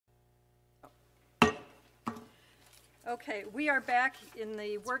Okay, we are back in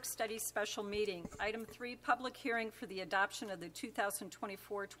the work-study special meeting. Item 3, public hearing for the adoption of the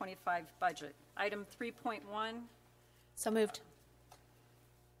 2024-25 budget. Item 3.1. So moved.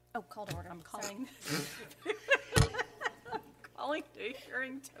 Oh, call to order. I'm calling. Calling the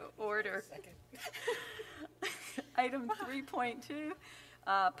hearing to order. Second. Item 3.2,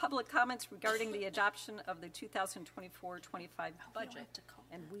 public comments regarding the adoption of the 2024-25 budget,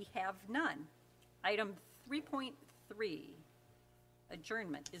 and we have none. Item 3.3,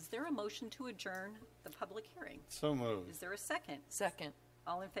 adjournment. Is there a motion to adjourn the public hearing? So moved. Is there a second? Second.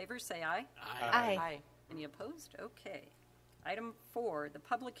 All in favor, say aye. Aye. Any opposed? Okay. Item 4, the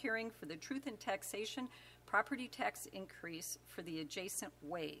public hearing for the truth in taxation property tax increase for the adjacent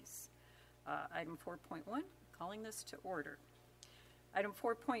ways. Item 4.1, calling this to order. Item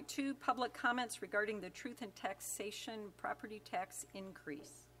 4.2, public comments regarding the truth in taxation property tax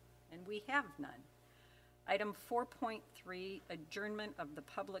increase, and we have none. Item 4.3, adjournment of the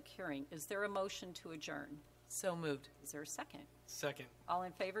public hearing. Is there a motion to adjourn? So moved. Is there a second? Second. All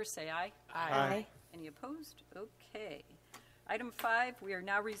in favor, say aye. Aye. Any opposed? Okay. Item 5, we are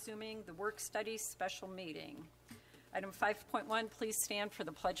now resuming the work-study special meeting. Item 5.1, please stand for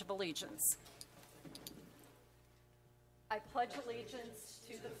the Pledge of Allegiance. I pledge allegiance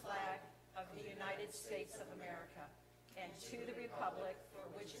to the flag of the United States of America and to the republic for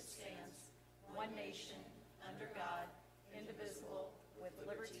which it stands, one nation, under God, indivisible, with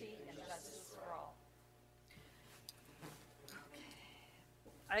liberty and justice for all.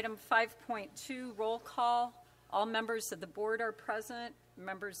 Item 5.2, roll call. All members of the board are present.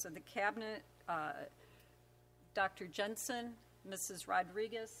 Members of the cabinet, Dr. Jensen, Mrs.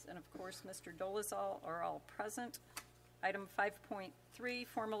 Rodriguez, and of course Mr. Dolezal are all present. Item 5.3,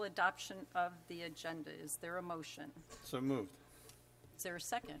 formal adoption of the agenda. Is there a motion? So moved. Is there a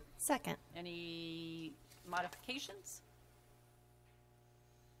second? Second. Any modifications?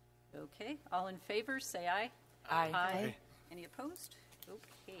 Okay, all in favor, say aye. Aye. Aye. Any opposed?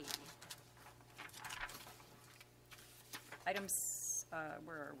 Okay. Items,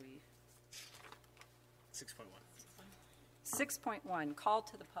 where are we? 6.1. 6.1, call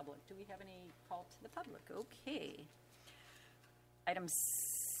to the public. Do we have any call to the public? Okay. Item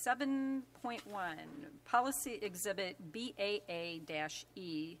 7.1, policy exhibit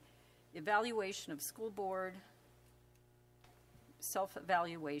BAA-E, evaluation of school board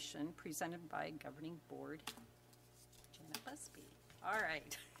self-evaluation presented by governing board Janet Busby. All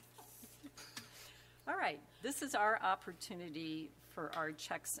right. All right, this is our opportunity for our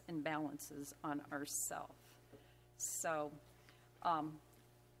checks and balances on ourselves. So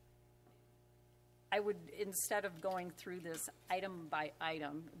I would, instead of going through this item by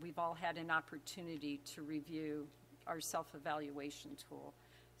item, we've all had an opportunity to review our self-evaluation tool.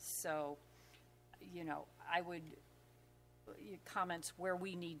 So, you know, I would comments where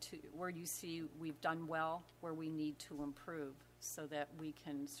we need to, where you see we've done well, where we need to improve, so that we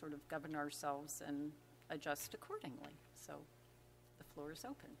can sort of govern ourselves and adjust accordingly. So the floor is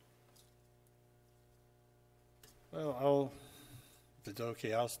open. Well, if it's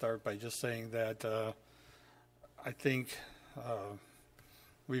okay, I'll start by just saying that I think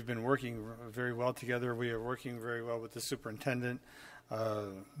we've been working very well together. We are working very well with the superintendent.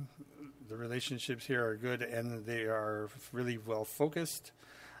 The relationships here are good, and they are really well focused.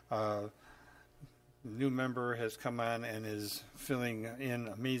 New member has come on and is filling in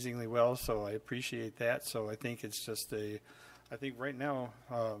amazingly well, so I appreciate that. So I think it's just I think right now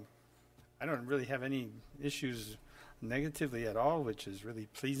I don't really have any issues negatively at all, which is really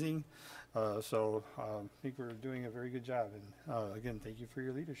pleasing. So I think we're doing a very good job. And again, thank you for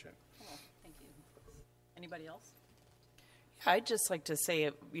your leadership. Oh, thank you. Anybody else? I'd just like to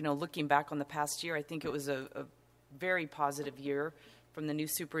say, you know, looking back on the past year, I think it was a very positive year, from the new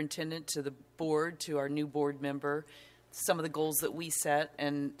superintendent to the board to our new board member. Some of the goals that we set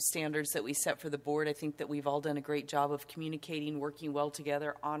and standards that we set for the board, I think that we've all done a great job of communicating, working well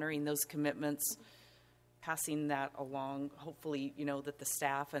together, honoring those commitments, passing that along. Hopefully, you know, that the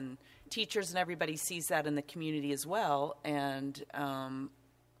staff and teachers and everybody sees that in the community as well. And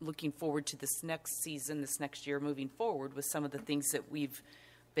looking forward to this next season, this next year, moving forward with some of the things that we've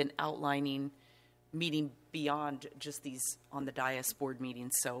been outlining, meeting beyond just these on the dais board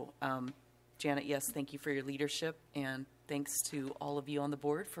meetings. So, Janet, yes, thank you for your leadership, and thanks to all of you on the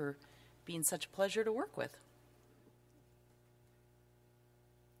board for being such a pleasure to work with.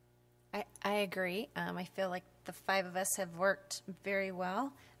 I agree. I feel like the five of us have worked very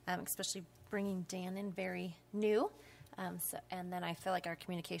well, especially bringing Dan in very new. And then I feel like our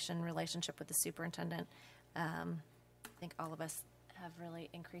communication relationship with the superintendent, I think all of us have really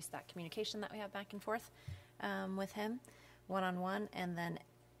increased that communication that we have back and forth with him one-on-one. And then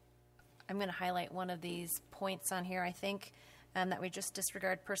I'm going to highlight one of these points on here, I think, that we just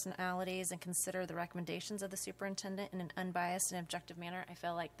disregard personalities and consider the recommendations of the superintendent in an unbiased and objective manner. I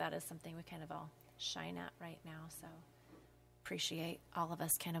feel like that is something we kind of all shine at right now. So appreciate all of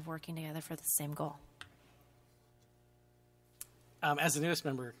us kind of working together for the same goal. As the newest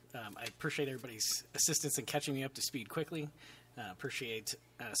member, I appreciate everybody's assistance in catching me up to speed quickly. Appreciate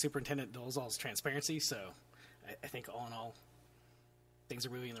Superintendent Dolezal's transparency. So I think all in all, things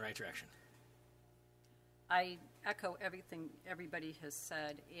are moving in the right direction. I echo everything everybody has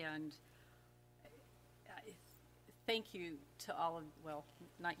said, and thank you to all of, well,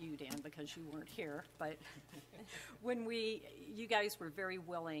 not you, Dan, because you weren't here, but you guys were very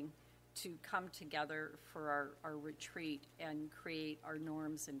willing to come together for our retreat and create our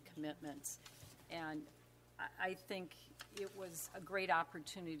norms and commitments. And I think it was a great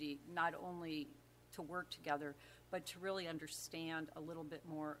opportunity not only to work together, but to really understand a little bit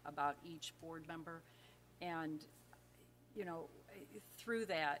more about each board member. And, you know, through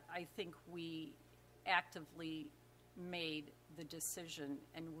that, I think we actively made the decision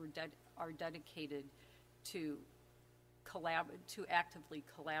and are dedicated to actively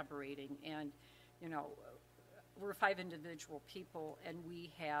collaborating. And, you know, we're 5 individual people, and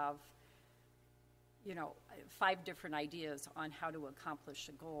we have, you know, 5 different ideas on how to accomplish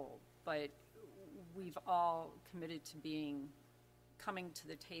a goal. But we've all committed to coming to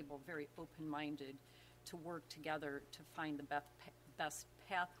the table very open-minded to work together to find the best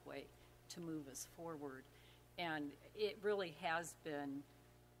pathway to move us forward. And it really has been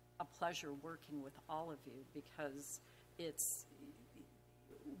a pleasure working with all of you, because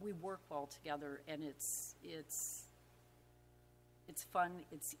we work well together, and it's fun.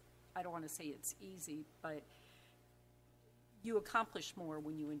 I don't want to say it's easy, but you accomplish more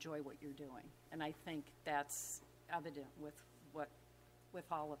when you enjoy what you're doing. And I think that's evident with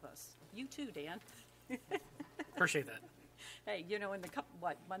all of us. You too, Dan. Appreciate that. Hey, you know, in the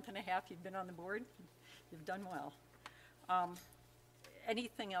month and a half you've been on the board, you've done well.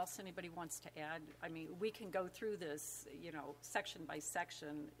 Anything else anybody wants to add? I mean, we can go through this, you know, section by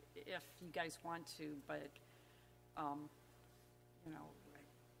section if you guys want to, but, you know.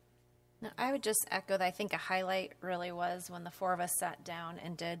 No, I would just echo that I think a highlight really was when the 4 of us sat down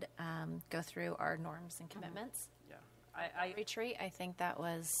and did go through our norms and commitments. Yeah. I retreat, I think that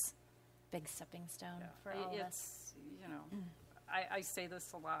was a big stepping stone for all of us. You know, I say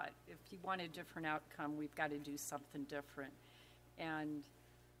this a lot. If you want a different outcome, we've got to do something different. And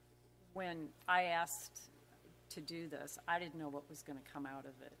when I asked to do this, I didn't know what was going to come out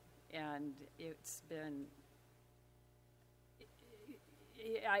of it. And it's been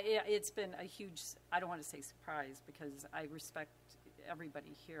a huge, I don't want to say surprise, because I respect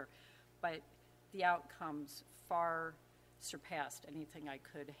everybody here, but the outcomes far surpassed anything I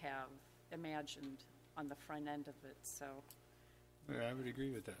could have imagined on the front end of it. So Yeah, I would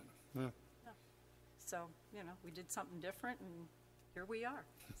agree with that. Yeah. So, you know, we did something different, and here we are.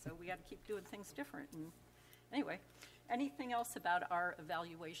 So we got to keep doing things different. And anyway, anything else about our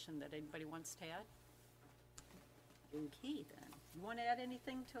evaluation that anybody wants to add? Okay, then. You want to add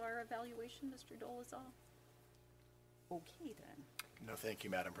anything to our evaluation, Mr. Dolezal? Okay, then. No, thank you,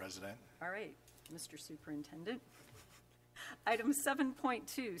 Madam President. All right, Mr. Superintendent. Item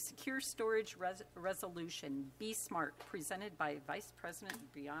 7.2, Secure Storage Resolution, Be Smart, presented by Vice President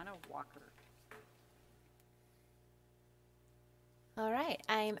Brianna Walker. All right,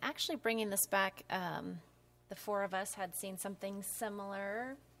 I'm actually bringing this back. The 4 of us had seen something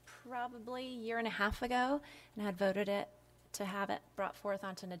similar probably a year and a half ago and had voted it to have it brought forth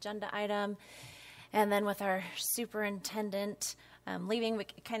onto an agenda item. And then with our superintendent leaving, we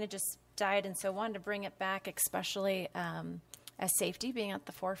kind of just died, and so wanted to bring it back, especially as safety being at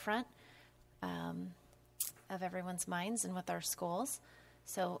the forefront of everyone's minds and with our schools.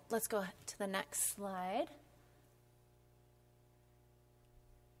 So let's go to the next slide.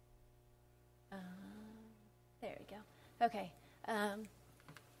 There we go. Okay.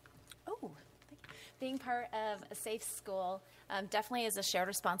 Being part of a safe school definitely is a shared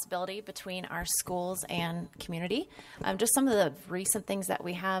responsibility between our schools and community. Just some of the recent things that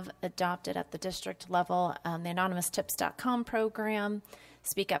we have adopted at the district level, the AnonymousTips.com program,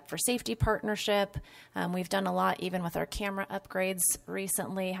 Speak Up for Safety partnership. We've done a lot even with our camera upgrades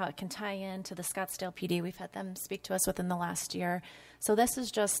recently, how it can tie into the Scottsdale PD. We've had them speak to us within the last year. So this is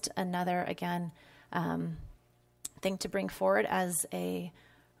just another, again, thing to bring forward as a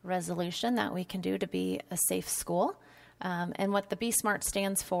resolution that we can do to be a safe school. And what the Be Smart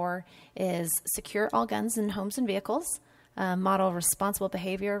stands for is secure all guns in homes and vehicles, model responsible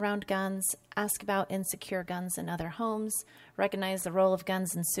behavior around guns, ask about insecure guns in other homes, recognize the role of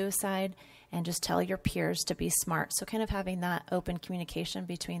guns in suicide, and just tell your peers to be smart. So kind of having that open communication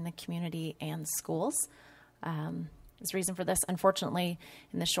between the community and schools is the reason for this. Unfortunately,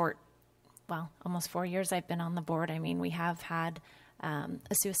 in the short, almost 4 years I've been on the board, we have had a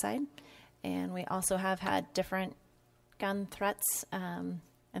suicide, and we also have had different gun threats.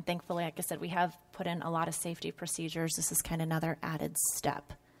 And thankfully, like I said, we have put in a lot of safety procedures. This is kind of another added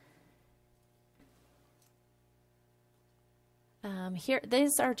step. Here,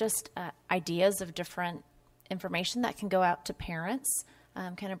 these are just ideas of different information that can go out to parents,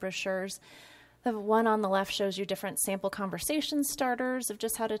 kind of brochures. The one on the left shows you different sample conversation starters of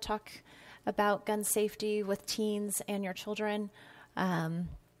just how to talk about gun safety with teens and your children. And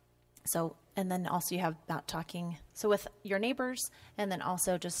then also you have about talking with your neighbors, and then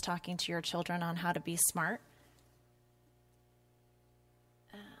also just talking to your children on how to be smart.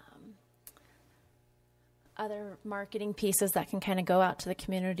 Other marketing pieces that can kind of go out to the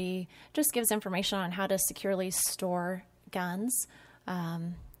community just gives information on how to securely store guns,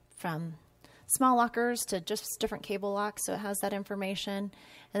 from small lockers to just different cable locks. So it has that information,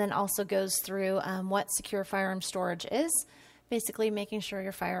 and then also goes through what secure firearm storage is, basically making sure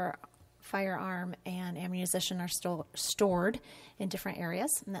your firearm and ammunition are stored in different areas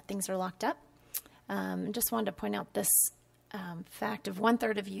and that things are locked up. Just wanted to point out this fact of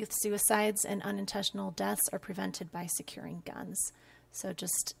 1/3 of youth suicides and unintentional deaths are prevented by securing guns. So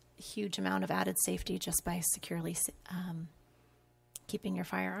just a huge amount of added safety just by securely keeping your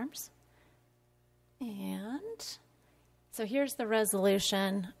firearms. And so here's the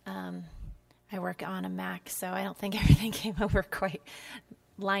resolution. I work on a Mac, so I don't think everything came over quite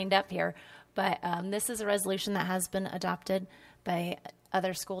lined up here. But this is a resolution that has been adopted by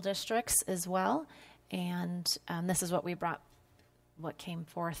other school districts as well. And this is what came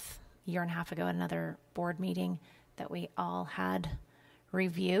forth a year and a half ago at another board meeting that we all had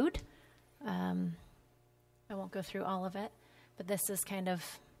reviewed. I won't go through all of it, but this is kind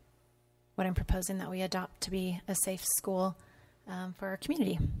of what I'm proposing that we adopt to be a safe school for our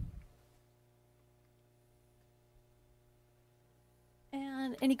community.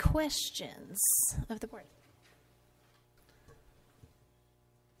 And any questions of the board?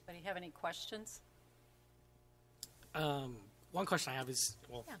 Anybody have any questions? One question I have is,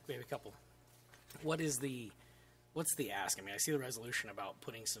 we have a couple. What's the ask? I see the resolution about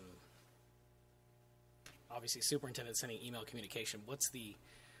putting some, obviously superintendent sending email communication. What's the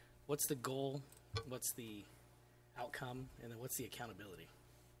goal? What's the outcome? And then what's the accountability?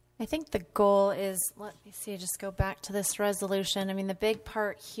 I think the goal is, let me see, just go back to this resolution. The big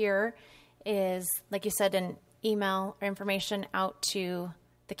part here is, like you said, an email or information out to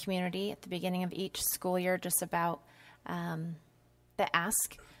the community at the beginning of each school year, just about the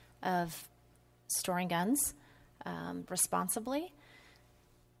ask of storing guns responsibly.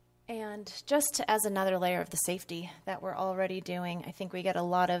 And just as another layer of the safety that we're already doing, I think we get a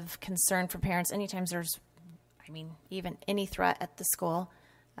lot of concern from parents anytime there's, even any threat at the school.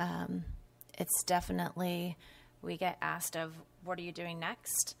 It's definitely, we get asked of, what are you doing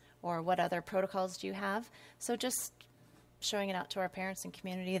next? Or what other protocols do you have? So just showing it out to our parents and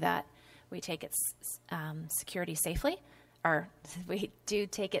community that we take it security safely, or we do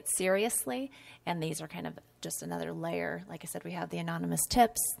take it seriously. And these are kind of just another layer. Like I said, we have the anonymous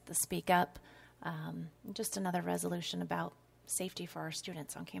tips, the speak up, just another resolution about safety for our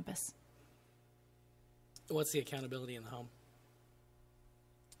students on campus. What's the accountability in the home?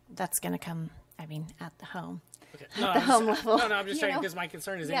 That's going to come, at the home. Okay. At the home level. No, I'm just trying, because my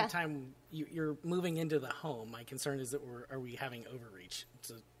concern is Yeah. anytime you're moving into the home, my concern is that are we having overreach?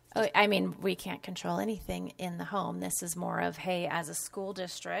 We can't control anything in the home. This is more of, hey, as a school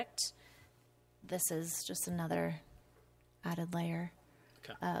district, this is just another added layer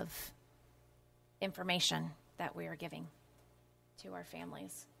of information that we are giving to our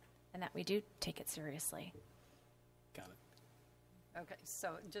families, and that we do take it seriously. Got it. Okay,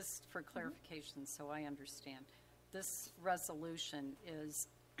 so just for clarification, so I understand, this resolution is,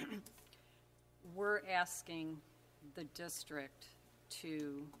 we're asking the district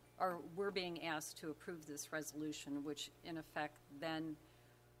to, or we're being asked to approve this resolution, which in effect then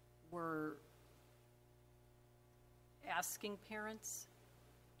we're asking parents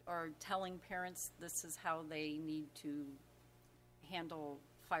or telling parents this is how they need to handle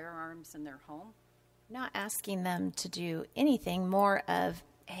firearms in their home? Not asking them to do anything, more of,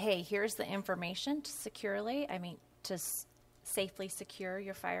 hey, here's the information to safely secure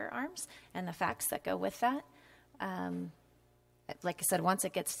your firearms and the facts that go with that. Like I said, once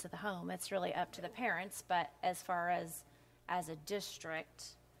it gets to the home, it's really up to the parents. But as far as as a district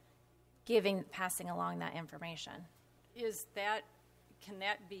passing along that information. Can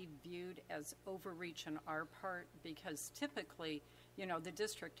that be viewed as overreach on our part? Because typically, the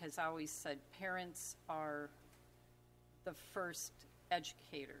district has always said parents are the first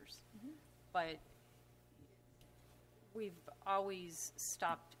educators, but we've always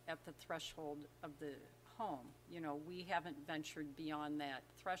stopped at the threshold of the home. We haven't ventured beyond that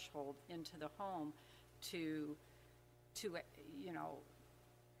threshold into the home to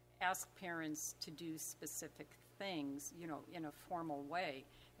ask parents to do specific things, in a formal way.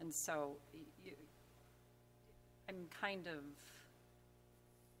 And so I'm kind of,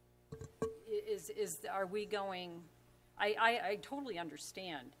 are we going, I totally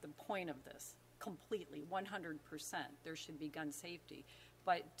understand the point of this completely, 100%. There should be gun safety.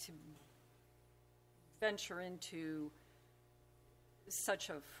 But to venture into such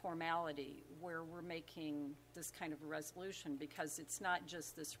a formality where we're making this kind of a resolution, because it's not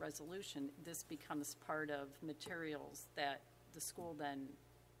just this resolution, this becomes part of materials that the school then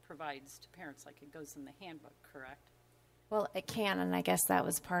provides to parents, like it goes in the handbook, correct? Well, it can, and I guess that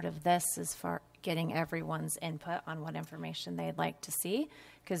was part of this, is for getting everyone's input on what information they'd like to see,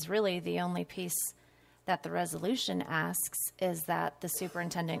 because really the only piece that the resolution asks is that the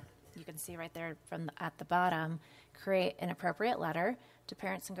superintendent, you can see right there at the bottom, create an appropriate letter to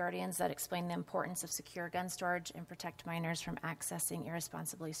parents and guardians that explain the importance of secure gun storage and protect minors from accessing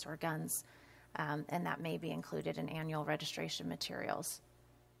irresponsibly stored guns. And that may be included in annual registration materials.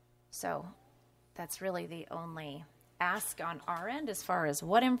 So that's really the only ask on our end as far as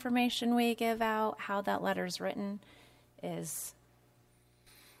what information we give out, how that letter's written is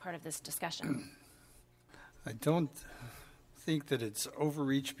part of this discussion. I don't think that it's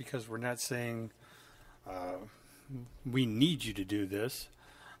overreach because we're not saying we need you to do this.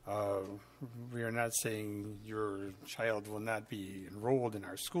 We are not saying your child will not be enrolled in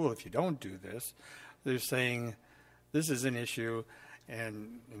our school if you don't do this. They're saying this is an issue,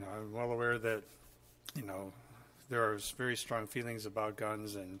 and I'm well aware that there are very strong feelings about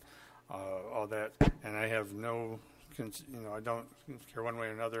guns and all that, and I have no, I don't care one way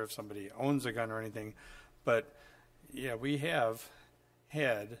or another if somebody owns a gun or anything, but yeah, we have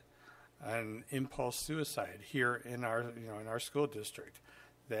had an impulse suicide here in our school district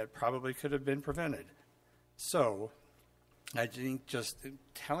that probably could have been prevented. So I think just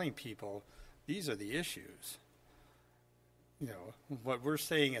telling people these are the issues. What we're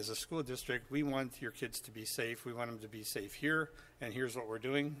saying as a school district, we want your kids to be safe. We want them to be safe here, and here's what we're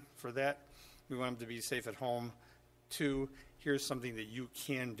doing for that. We want them to be safe at home. 2, here's something that you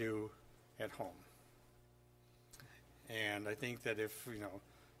can do at home. And I think that if,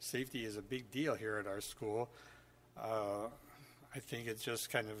 safety is a big deal here at our school, I think it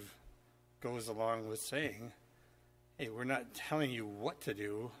just kind of goes along with saying, hey, we're not telling you what to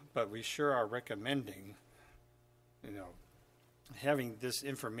do, but we sure are recommending, having this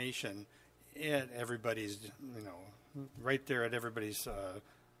information at everybody's, right there at everybody's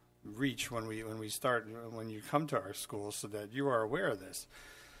reach when you come to our school, so that you are aware of this.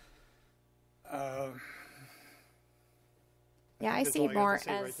 Yeah, I see more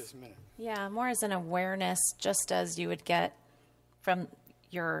as more as an awareness, just as you would get from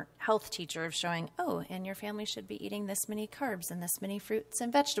your health teacher of showing, and your family should be eating this many carbs and this many fruits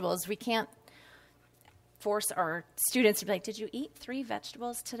and vegetables. We can't force our students to be like, did you eat 3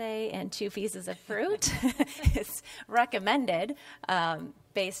 vegetables today and 2 pieces of fruit? It's recommended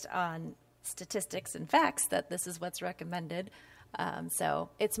based on statistics and facts that this is what's recommended. So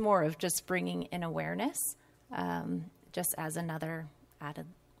it's more of just bringing in awareness, just as another added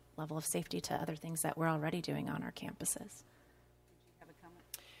level of safety to other things that we're already doing on our campuses. Did you have a comment?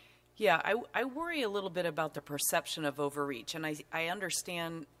 Yeah, I worry a little bit about the perception of overreach, and I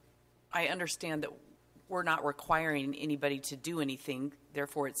understand that we're not requiring anybody to do anything,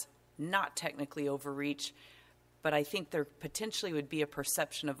 therefore it's not technically overreach, but I think there potentially would be a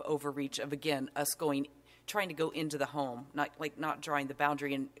perception of overreach of, again, us trying to go into the home, not drawing the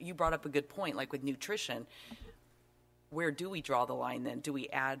boundary. And you brought up a good point, like with nutrition. Where do we draw the line then? Do we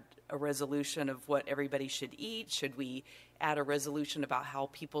add a resolution of what everybody should eat? Should we add a resolution about how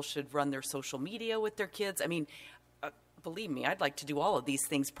people should run their social media with their kids? I mean, believe me, I'd like to do all of these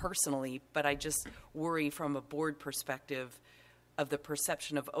things personally, but I just worry from a board perspective of the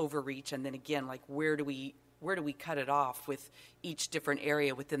perception of overreach. And then again, like where do we cut it off with each different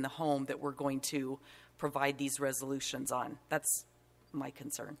area within the home that we're going to provide these resolutions on? That's my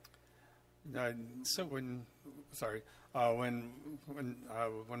concern. When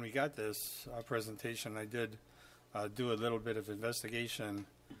we got this presentation, I did do a little bit of investigation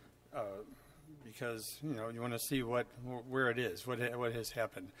because, you know, you want to see where it is, what has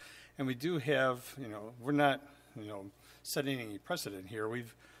happened. And we do have, you know, we're not, you know, setting any precedent here.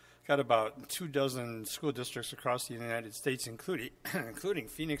 We've got about 24 school districts across the United States, including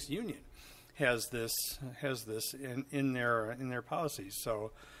Phoenix Union, has this in their policies.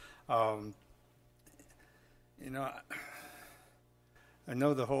 So, you know, I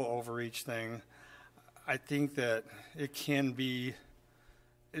know the whole overreach thing. I think that it can be.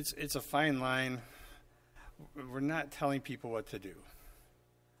 It's a fine line. We're not telling people what to do.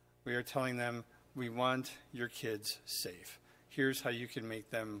 We are telling them we want your kids safe. Here's how you can make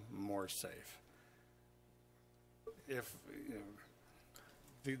them more safe. If you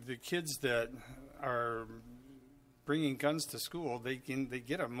know, the kids that are bringing guns to school, they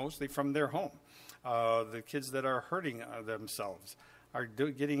get them mostly from their home. The kids that are hurting themselves are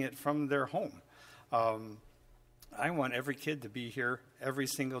getting it from their home. I want every kid to be here every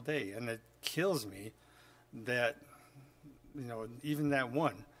single day, and it kills me that, you know, even that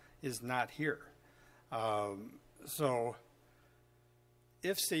one is not here. So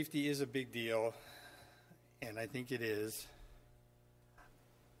if safety is a big deal, and I think it is,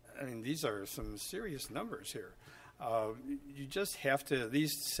 I mean, these are some serious numbers here. You just have to at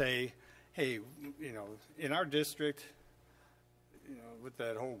least say, hey, you know, in our district, you know, with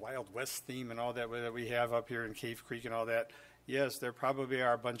that whole Wild West theme and all that we have up here in Cave Creek and all that, yes, there probably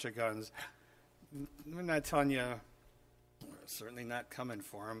are a bunch of guns. We're not telling you, we're certainly not coming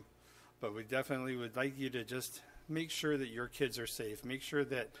for them, but we definitely would like you to just make sure that your kids are safe. Make sure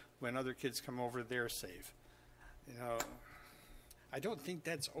that when other kids come over, they're safe. You know, I don't think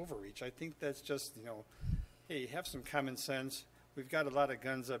that's overreach. I think that's just, you know, hey, have some common sense. We've got a lot of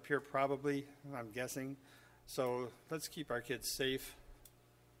guns up here probably, I'm guessing. So let's keep our kids safe.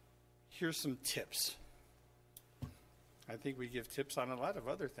 Here's some tips. I think we give tips on a lot of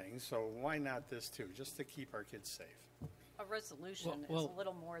other things, so why not this too, just to keep our kids safe? A resolution is a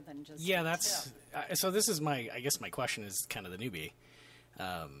little more than just yeah, that's so this is my question is kind of the newbie.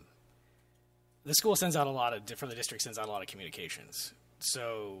 The school sends out from the district sends out a lot of communications.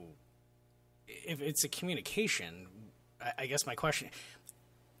 So if it's a communication, I guess my question,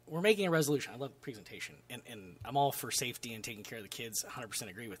 we're making a resolution. I love presentation, and I'm all for safety and taking care of the kids. 100%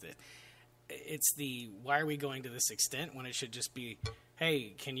 agree with it. It's why are we going to this extent when it should just be,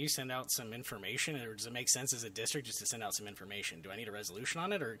 hey, can you send out some information, or does it make sense as a district just to send out some information? Do I need a resolution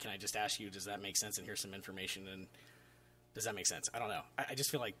on it, or can I just ask you, does that make sense, and here's some information, and does that make sense? I don't know. I just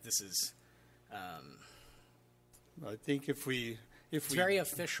feel like this is... I think if it's very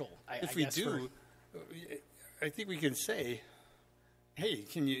official. I think we can say, hey,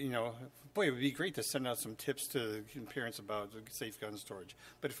 can you know, boy, it would be great to send out some tips to parents about safe gun storage.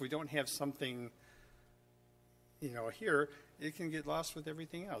 But if we don't have something, you know, here, it can get lost with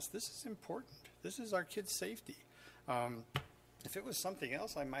everything else. This is important. This is our kids' safety. If it was something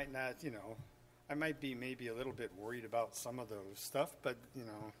else, I might not, you know, I might be maybe a little bit worried about some of those stuff, but, you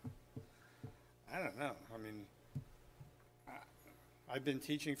know, I don't know. I mean, I've been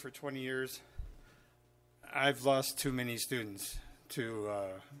teaching for 20 years. I've lost too many students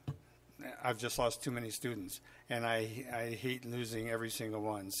I've just lost too many students, and I hate losing every single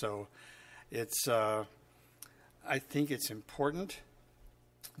one. So it's, I think it's important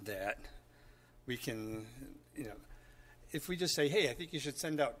that we can, you know, if we just say, hey, I think you should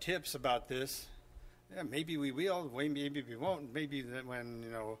send out tips about this, yeah, maybe we will, maybe we won't. Maybe that when,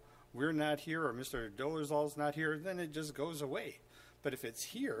 you know, we're not here or Mr. Dolerzal's not here, then it just goes away. But if it's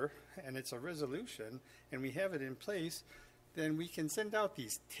here and it's a resolution and we have it in place, then we can send out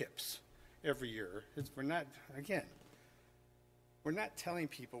these tips every year. We're not telling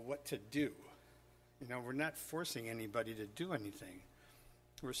people what to do. You know, we're not forcing anybody to do anything.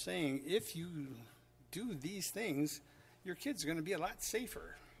 We're saying if you do these things, your kids are going to be a lot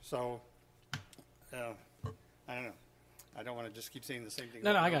safer. So, I don't know. I don't want to just keep saying the same thing.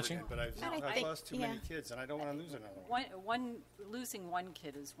 No, I got you. Again, but I've lost too many kids, and I don't want to lose another one. Losing one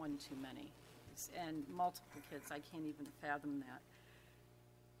kid is one too many, and multiple kids. I can't even fathom that.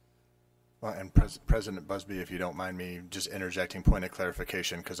 Well, and President Busby, if you don't mind me just interjecting, point of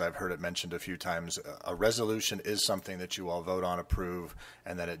clarification, because I've heard it mentioned a few times, a resolution is something that you all vote on, approve,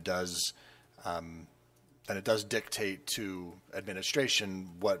 and that it does dictate to administration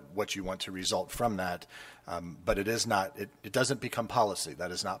what you want to result from that. But it is not, it doesn't become policy. That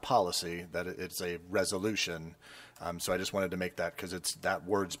is not policy, it's a resolution. So I just wanted to make that, because that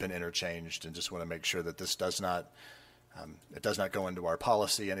word's been interchanged, and just want to make sure that this does not, it does not go into our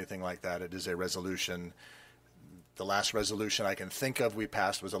policy, anything like that. It is a resolution. The last resolution I can think of we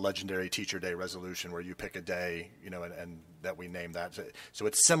passed was a legendary Teacher Day resolution where you pick a day, and that we name that. So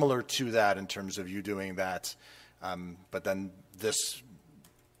it's similar to that in terms of you doing that. But then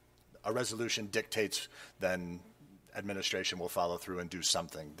a resolution dictates, then administration will follow through and do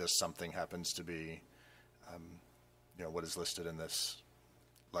something. This something happens to be, what is listed in this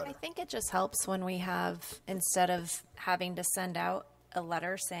letter. I think it just helps when we have, instead of having to send out a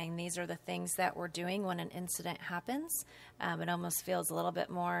letter saying these are the things that we're doing when an incident happens, it almost feels a little bit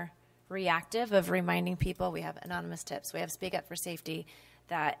more reactive of reminding people. We have anonymous tips, we have Speak Up for Safety,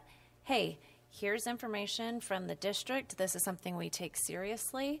 that, hey, here's information from the district. This is something we take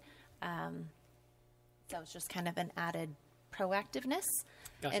seriously. So it's just kind of an added proactiveness.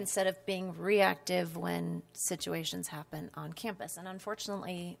 Gotcha. Instead of being reactive when situations happen on campus. And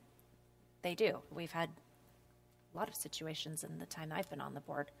unfortunately, they do. We've had a lot of situations in the time I've been on the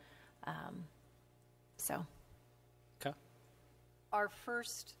board. Okay. Our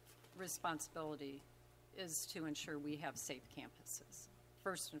first responsibility is to ensure we have safe campuses,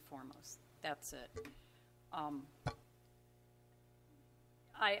 first and foremost. That's it. I'm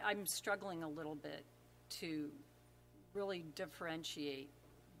struggling a little bit to really differentiate.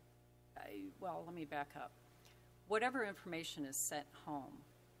 Well, let me back up. Whatever information is sent home,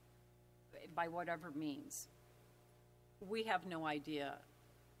 by whatever means, we have no idea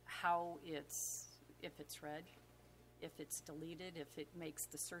how if it's read, if it's deleted, if it makes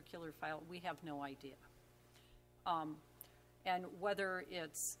the circular file. We have no idea. And whether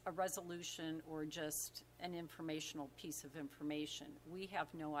it's a resolution or just an informational piece of information, we have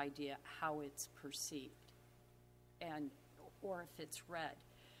no idea how it's perceived or if it's read.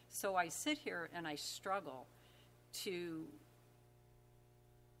 So I sit here and I struggle to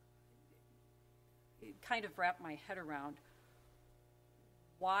kind of wrap my head around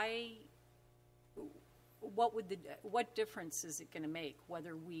what difference is it going to make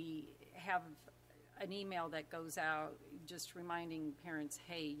whether we have an email that goes out just reminding parents,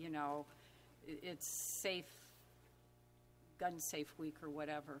 hey, it's gun safe week or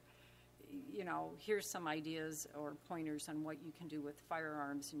whatever. Here's some ideas or pointers on what you can do with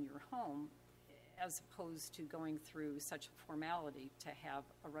firearms in your home, as opposed to going through such a formality to have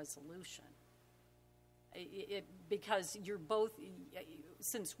a resolution. Because you're both,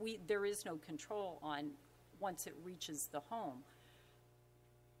 since there is no control on once it reaches the home,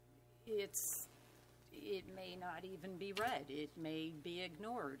 it may not even be read. It may be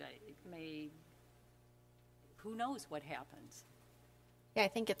ignored. Who knows what happens? Yeah, I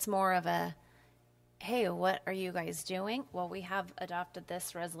think it's more of a, hey, what are you guys doing? Well, we have adopted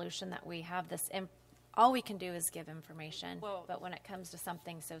this resolution that we have this, all we can do is give information. Well, but when it comes to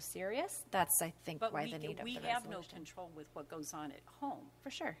something so serious, that's, I think, why the need of the resolution. We have no control with what goes on at home. For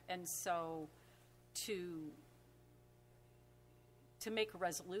sure. And so to make a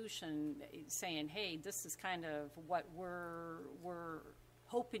resolution saying, hey, this is kind of what we're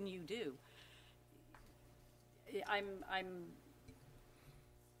hoping you do, I'm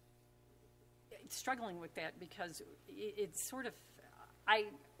struggling with that because it's sort of,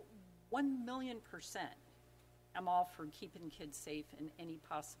 1,000,000% I'm all for keeping kids safe in any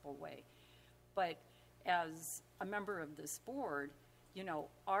possible way. But as a member of this board,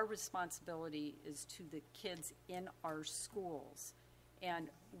 our responsibility is to the kids in our schools. And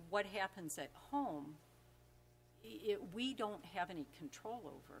what happens at home, we don't have any control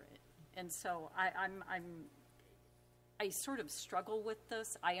over it. And so I sort of struggle with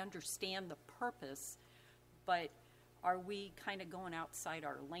this. I understand the purpose, but are we kind of going outside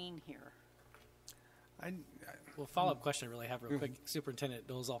our lane here? Well, follow-up question I really have real quick. Superintendent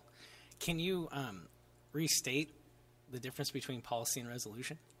Dolezal, can you restate the difference between policy and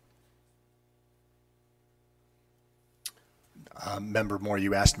resolution? Member Moore,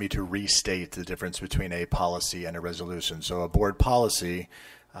 you asked me to restate the difference between a policy and a resolution. So a board policy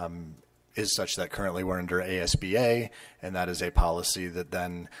is such that currently we're under ASBA, and that is a policy that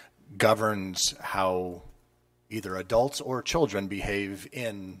then governs how either adults or children behave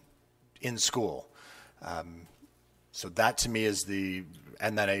in school. So that to me is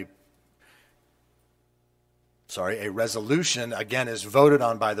and then a resolution, again, is voted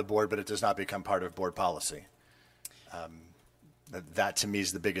on by the board, but it does not become part of board policy. That to me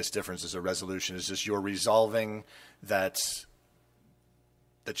is the biggest difference. Is a resolution is just you're resolving that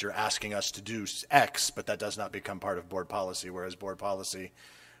you're asking us to do X, but that does not become part of board policy, whereas board policy,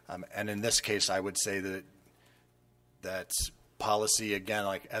 and in this case, I would say that policy, again,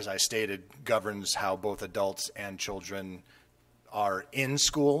 like as I stated, governs how both adults and children are in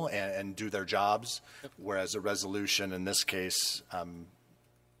school and do their jobs, whereas a resolution in this case,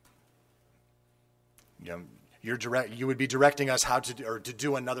 you would be directing us how to do, or to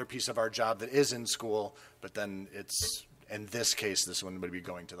do another piece of our job that is in school, but then it's, in this case, this one would be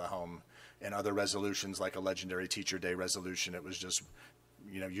going to the home. And other resolutions, like a Legendary Teacher Day resolution, it was just,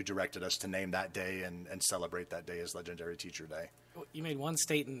 you directed us to name that day and celebrate that day as Legendary Teacher Day. Well, you made one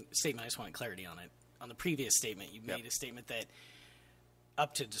statement, I just wanted clarity on it. On the previous statement, you made a statement that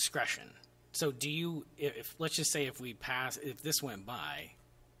up to discretion. So do you, if let's just say if this went by,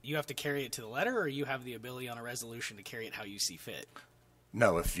 you have to carry it to the letter, or you have the ability on a resolution to carry it how you see fit?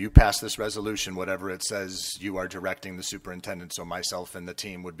 No, if you pass this resolution, whatever it says, you are directing the superintendent, so myself and the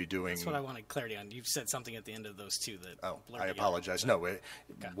team would be doing. That's what I wanted clarity on. You've said something at the end of those two that. Oh, blurred I together. apologize. No,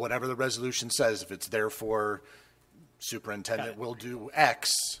 whatever the resolution says, if it's therefore superintendent will do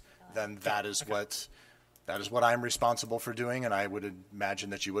X, then that is what I'm responsible for doing, and I would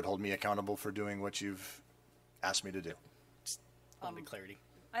imagine that you would hold me accountable for doing what you've asked me to do. Wanted clarity.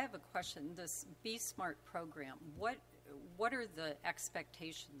 I have a question. This Be Smart program, what are the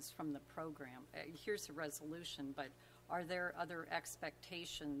expectations from the program? Here's a resolution, but are there other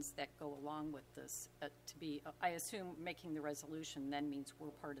expectations that go along with this? I assume making the resolution then means we're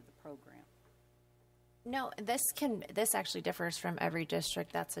part of the program. No, this actually differs from every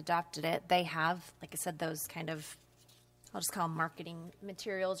district that's adopted it. They have, like I said, those kind of, I'll just call them marketing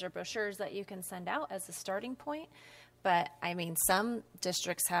materials or brochures that you can send out as a starting point. But I mean, some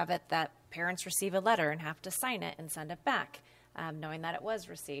districts have it that parents receive a letter and have to sign it and send it back, knowing that it was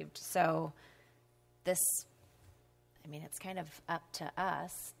received. So it's kind of up to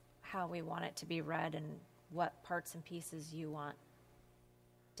us how we want it to be read and what parts and pieces you want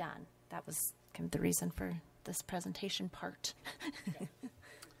done. That was kind of the reason for this presentation part.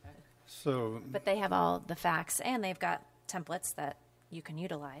 But they have all the facts, and they've got templates that you can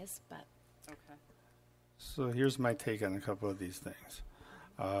utilize. But okay. So here's my take on a couple of these things.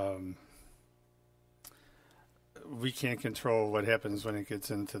 We can't control what happens when it gets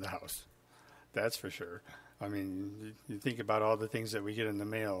into the house. That's for sure. I mean, you think about all the things that we get in the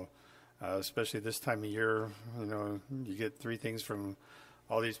mail, especially this time of year. You get 3 things from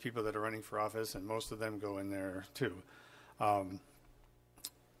all these people that are running for office, and most of them go in there too.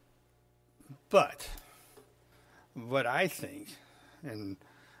 But what I think, and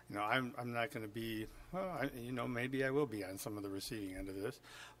I'm not going to be, maybe I will be on some of the receiving end of this,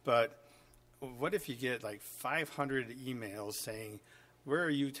 but what if you get like 500 emails saying, where are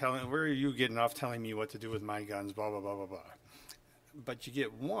you getting off telling me what to do with my guns, blah, blah, blah, blah, blah. But you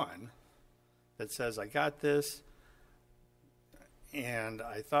get one that says, I got this, and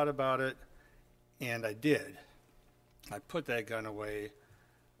I thought about it, and I did. I put that gun away,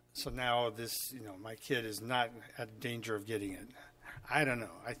 so now this, my kid is not at danger of getting it. I don't know.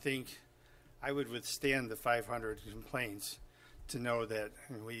 I think I would withstand the 500 complaints to know that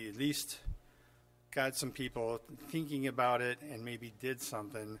we at least got some people thinking about it and maybe did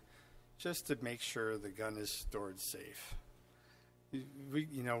something just to make sure the gun is stored safe.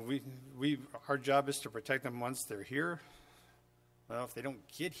 Our job is to protect them once they're here. Well, if they don't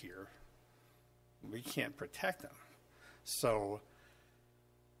get here, we can't protect them. So.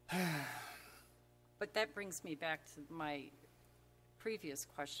 But that brings me back to my previous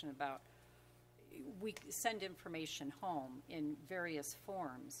question about we send information home in various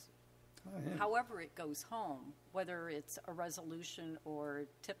forms. Oh, yeah. However it goes home, whether it's a resolution or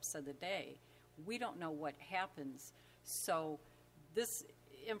tips of the day, we don't know what happens. So this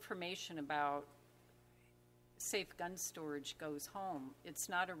information about safe gun storage goes home. It's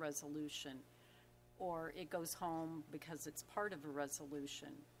not a resolution, or it goes home because it's part of a resolution.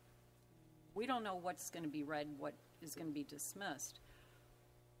 We don't know what's going to be read, what is going to be dismissed.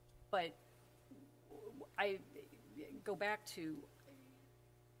 But I go back to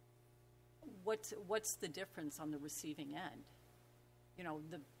what's the difference on the receiving end?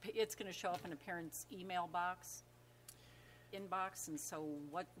 It's going to show up in a parent's email inbox, and so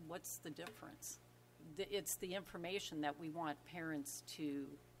what's the difference? It's the information that we want parents to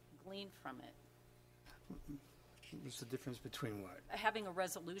glean from it. What's the difference between what? Having a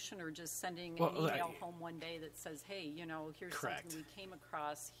resolution or just sending an email home one day that says, hey, here's correct. Something we came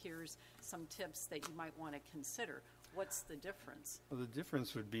across. Here's some tips that you might want to consider. What's the difference? Well, the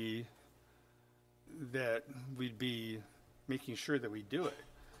difference would be that we'd be making sure that we do it.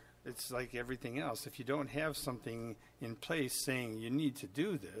 It's like everything else. If you don't have something in place saying you need to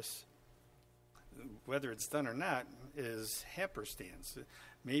do this, whether it's done or not is happenstance.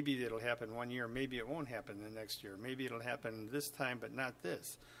 Maybe it'll happen one year, maybe it won't happen the next year. Maybe it'll happen this time, but not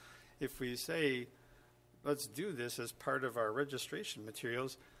this. If we say, let's do this as part of our registration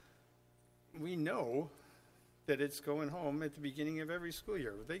materials, we know that it's going home at the beginning of every school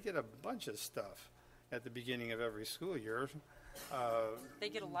year. They get a bunch of stuff, at the beginning of every school year. They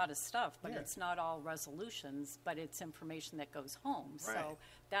get a lot of stuff, but Yeah. it's not all resolutions, but it's information that goes home. Right. So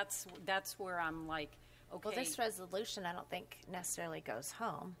that's where I'm like, okay. Well, this resolution, I don't think necessarily goes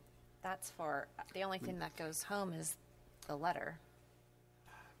home. That's for, the only thing that goes home is the letter,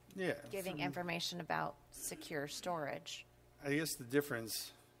 Yeah. giving information about secure storage. I guess the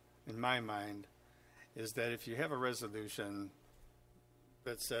difference, in my mind, is that if you have a resolution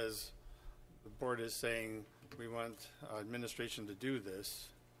that says the board is saying we want administration to do this,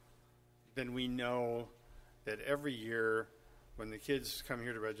 then we know that every year when the kids come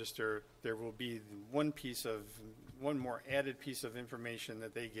here to register, there will be one more added piece of information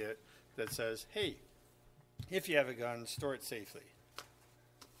that they get that says, hey, if you have a gun, store it safely.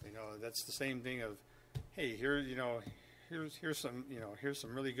 You know, that's the same thing of, hey, here's some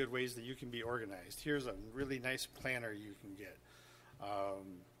really good ways that you can be organized. Here's a really nice planner you can get.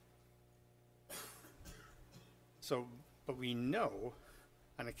 But we know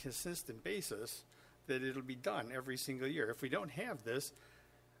on a consistent basis that it'll be done every single year. If we don't have this,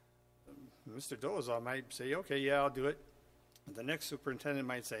 Mr. Dolezal might say, okay, yeah, I'll do it. The next superintendent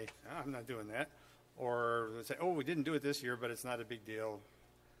might say, oh, I'm not doing that. Or say, oh, we didn't do it this year, but it's not a big deal.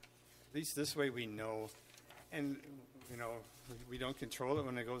 At least this way we know. And, you know, we don't control it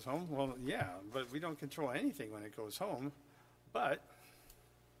when it goes home. Well, yeah, but we don't control anything when it goes home. But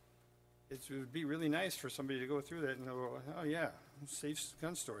it would be really nice for somebody to go through that and go, oh, yeah, safe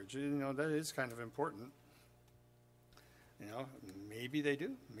gun storage. You know, that is kind of important. You know, maybe they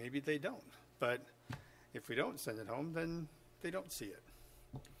do, maybe they don't. But if we don't send it home, then they don't see it.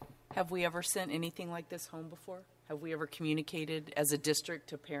 Have we ever sent anything like this home before? Have we ever communicated as a district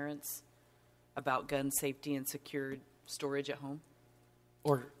to parents about gun safety and secured storage at home?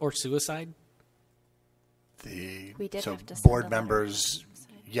 Or suicide? We did So have to send board a letter. members,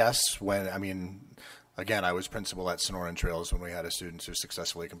 yes, again, I was principal at Sonoran Trails when we had a student who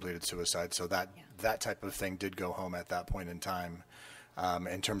successfully completed suicide. So that type of thing did go home at that point in time.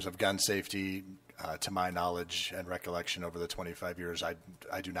 In terms of gun safety, to my knowledge and recollection over the 25 years,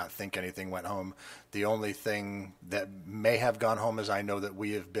 I do not think anything went home. The only thing that may have gone home is I know that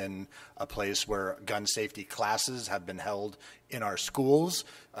we have been a place where gun safety classes have been held in our schools.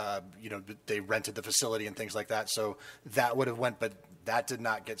 They rented the facility and things like that. So that would have went, but that did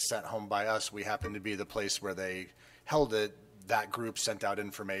not get sent home by us. We happened to be the place where they held it. That group sent out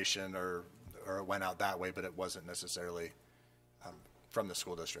information or it went out that way, but it wasn't necessarily from the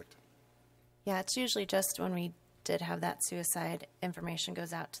school district. Yeah, it's usually just when we did have that suicide, information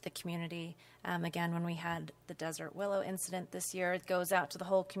goes out to the community. Again, when we had the Desert Willow incident this year, it goes out to the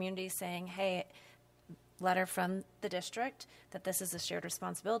whole community saying, hey, letter from the district that this is a shared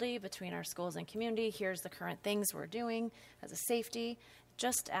responsibility between our schools and community. Here's the current things we're doing as a safety.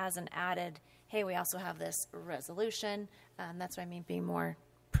 Just as an added, hey, we also have this resolution. That's what I mean, being more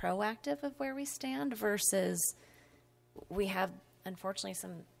proactive of where we stand versus we have, unfortunately,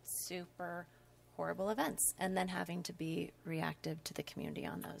 some super horrible events and then having to be reactive to the community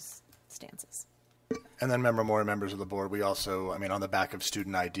on those stances. And then more members of the board, we also, on the back of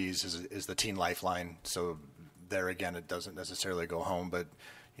student IDs is the Teen Lifeline. So there again, it doesn't necessarily go home, but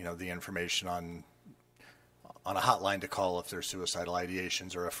the information on a hotline to call if there's suicidal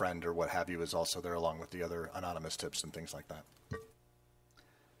ideations or a friend or what have you is also there along with the other anonymous tips and things like that.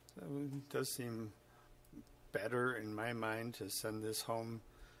 So it does seem better in my mind to send this home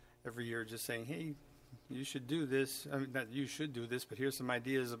every year just saying, hey, you should do this. Not you should do this, but here's some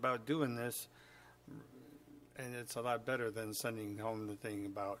ideas about doing this. And it's a lot better than sending home the thing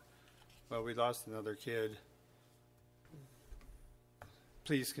about, well, we lost another kid.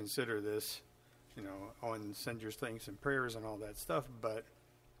 Please consider this, and send your thanks and prayers and all that stuff. But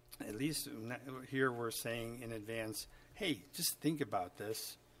at least here we're saying in advance, hey, just think about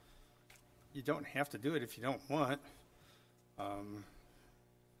this. You don't have to do it if you don't want.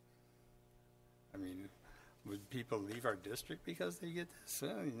 Would people leave our district because they get this?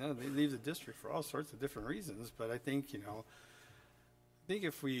 They leave the district for all sorts of different reasons. But I think,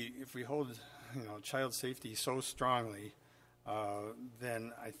 if we hold, child safety so strongly,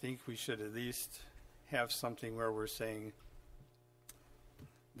 then I think we should at least have something where we're saying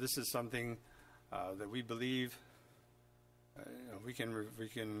this is something that we believe. We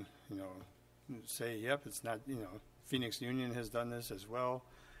can say, yep, it's not. Phoenix Union has done this as well,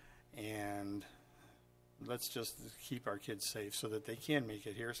 and let's just keep our kids safe so that they can make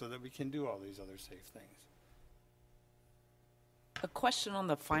it here so that we can do all these other safe things. A question on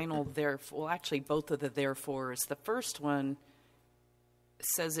the final actually both of the therefores. The first one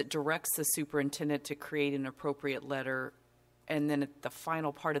says it directs the superintendent to create an appropriate letter and then the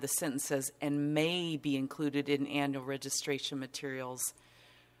final part of the sentence says, and may be included in annual registration materials.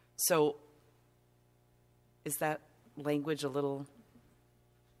 So is that language a little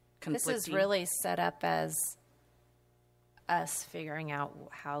conflicting? This is really set up as us figuring out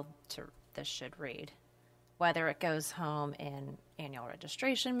how this should read. Whether it goes home in annual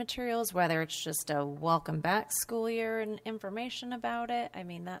registration materials, whether it's just a welcome back school year and information about it. I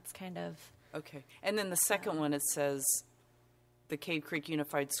mean, that's kind of... Okay. And then the second one, it says, the Cave Creek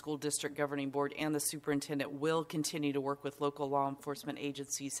Unified School District Governing Board and the superintendent will continue to work with local law enforcement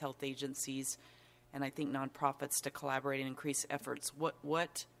agencies, health agencies, and I think nonprofits to collaborate and increase efforts.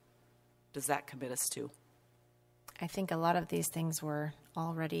 What does that commit us to? I think a lot of these things we're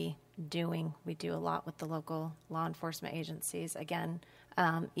already doing. We do a lot with the local law enforcement agencies. Again,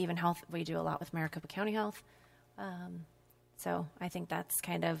 even health, we do a lot with Maricopa County Health. So I think that's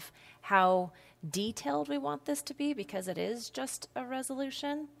kind of how detailed we want this to be, because it is just a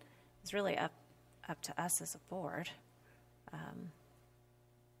resolution. It's really up to us as a board.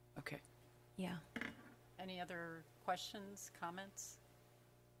 Okay. Yeah. Any other questions, comments?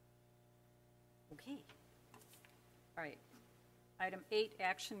 Okay. All right. Item 8,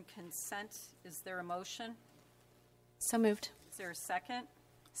 action consent. Is there a motion? So moved. Is there a second?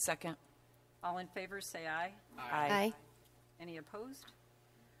 Second. All in favor, say aye. Aye. Any opposed?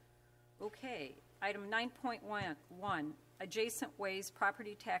 Okay. Item 9.1, adjacent ways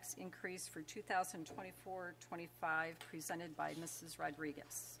property tax increase for 2024-25, presented by Mrs.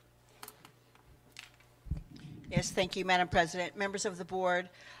 Rodriguez. Yes, thank you, Madam President. Members of the board,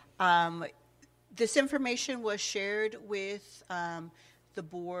 this information was shared with the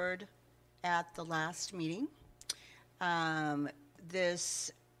board at the last meeting.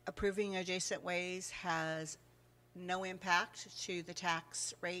 This approving adjacent ways has no impact to the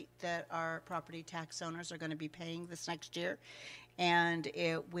tax rate that our property tax owners are going to be paying this next year, and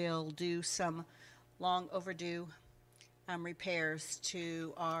it will do some long overdue repairs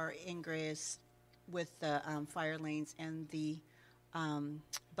to our ingress with the fire lanes and the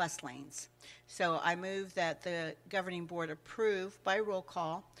bus lanes. So I move that the governing board approve by roll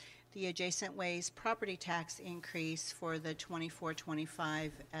call the adjacent ways property tax increase for the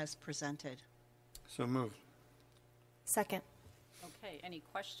 24-25 as presented. So moved. Second. Okay, any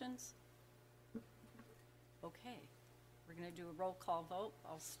questions? Okay, we're going to do a roll call vote.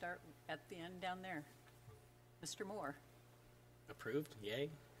 I'll start at the end down there. Mr. Moore? Approved? Yay.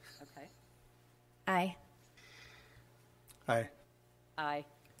 Okay. Aye. Aye. Aye.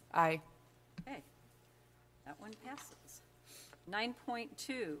 Aye. Okay, that one passes.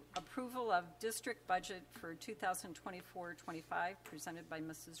 9.2, approval of district budget for 2024-25, presented by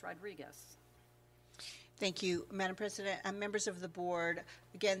Mrs. Rodriguez. Thank you, Madam President. Members of the board,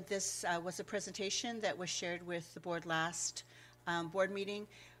 again, this was a presentation that was shared with the board last board meeting.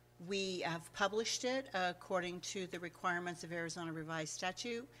 We have published it according to the requirements of Arizona Revised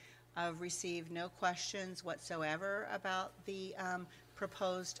Statute. I've received no questions whatsoever about the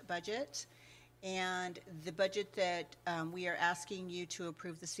proposed budget. And the budget that we are asking you to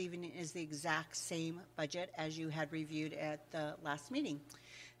approve this evening is the exact same budget as you had reviewed at the last meeting.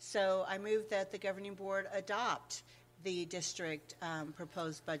 So I move that the governing board adopt the district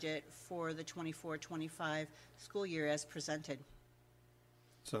proposed budget for the 24-25 school year as presented.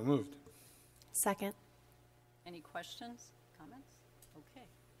 So moved. Second. Any questions, comments? Okay.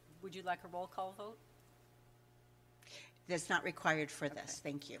 Would you like a roll call vote? That's not required for this.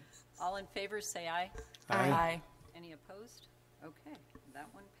 Thank you. All in favor, say aye. Aye. Any opposed? Okay, that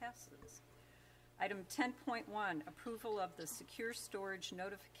one passes. Item 10.1, approval of the Secure Storage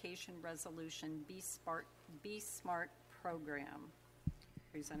Notification Resolution Be Smart Program,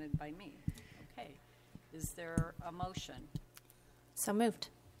 presented by me. Okay, is there a motion? So moved.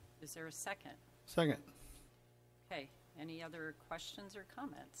 Is there a second? Second. Okay, any other questions or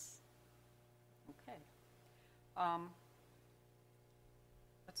comments? Okay.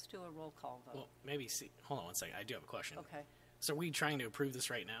 Let's do a roll call vote. Well, maybe see. Hold on one second. I do have a question. Okay, So are we trying to approve this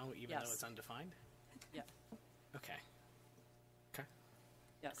right now, even Yes. though it's undefined? yeah, Okay. Okay.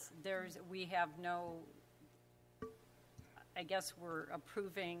 yes. We have no, I guess we're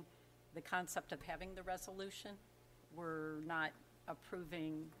approving the concept of having the resolution. We're not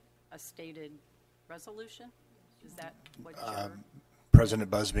approving a stated resolution? Is that what you're?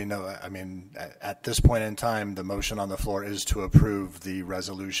 President Busby, no, I mean, at this point in time, the motion on the floor is to approve the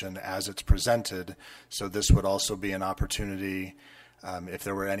resolution as it's presented. So this would also be an opportunity, if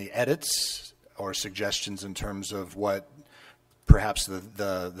there were any edits or suggestions in terms of what perhaps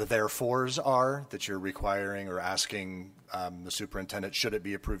the therefores are that you're requiring or asking the superintendent, should it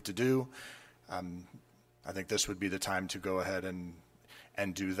be approved to do? I think this would be the time to go ahead and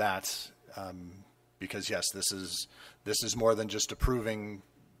do that, because yes, this is more than just approving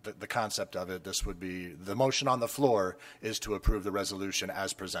the concept of it. This would be, the motion on the floor is to approve the resolution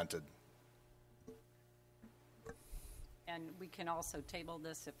as presented. And we can also table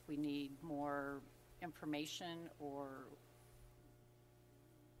this if we need more information or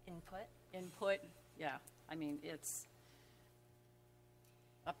input. Yeah, I mean, it's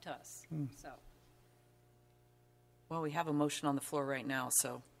up to us, so. Well, we have a motion on the floor right now,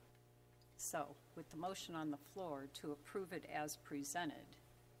 so. So, with the motion on the floor to approve it as presented,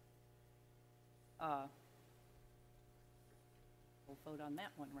 we'll vote on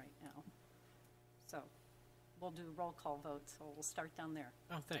that one right now. So, we'll do roll call vote, so we'll start down there.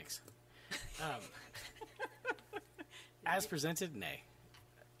 Oh, thanks. As presented, nay.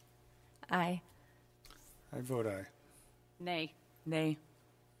 Aye. I vote aye. Nay. Nay.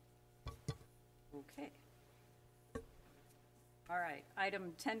 Okay. All right,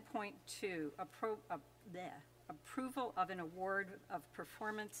 item 10.2, approval of an award of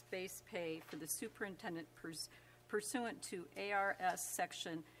performance-based pay for the superintendent pursuant to ARS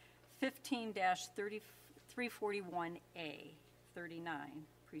Section 15-341A 39,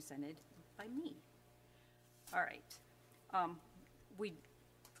 presented by me. All right. I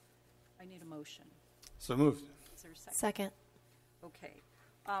need a motion. So moved. Is there a second? Second. Okay.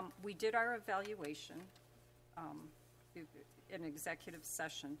 We did our evaluation in executive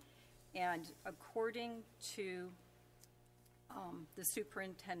session, and according to the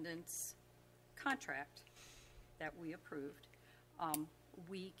superintendent's contract that we approved,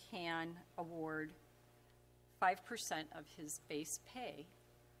 we can award 5% of his base pay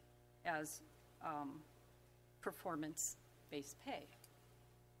as performance-based pay.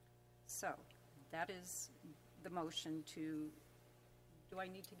 So that is the motion to, do I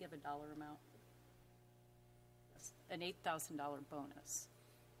need to give a dollar amount? Yes, an $8,000 bonus.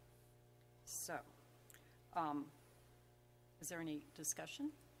 So, is there any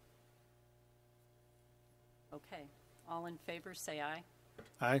discussion? Okay, all in favor say aye.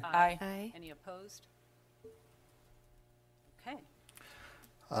 Aye. Aye. Aye. Any opposed? Okay.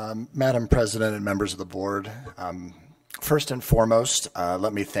 Madam President and members of the board, first and foremost,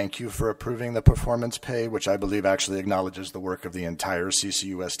 let me thank you for approving the performance pay, which I believe actually acknowledges the work of the entire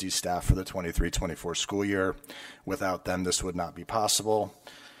CCUSD staff for the 23-24 school year. Without them, this would not be possible.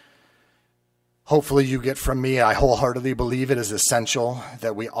 Hopefully you get from me, I wholeheartedly believe it is essential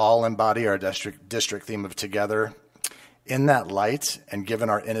that we all embody our district theme of together. In that light, and given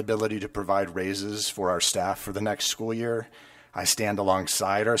our inability to provide raises for our staff for the next school year, I stand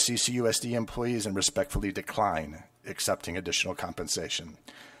alongside our CCUSD employees and respectfully decline accepting additional compensation.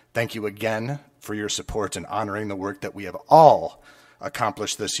 Thank you again for your support in honoring the work that we have all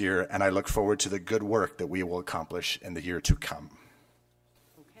accomplished this year, and I look forward to the good work that we will accomplish in the year to come.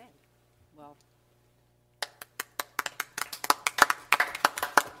 Okay. Well,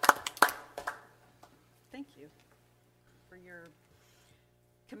 thank you for your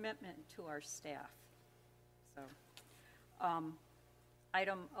commitment to our staff. So,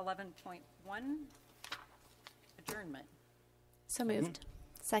 item 11.1, adjournment. So moved.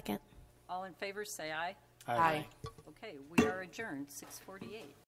 Second. All in favor say aye. Aye. Okay, we are adjourned, 6:48.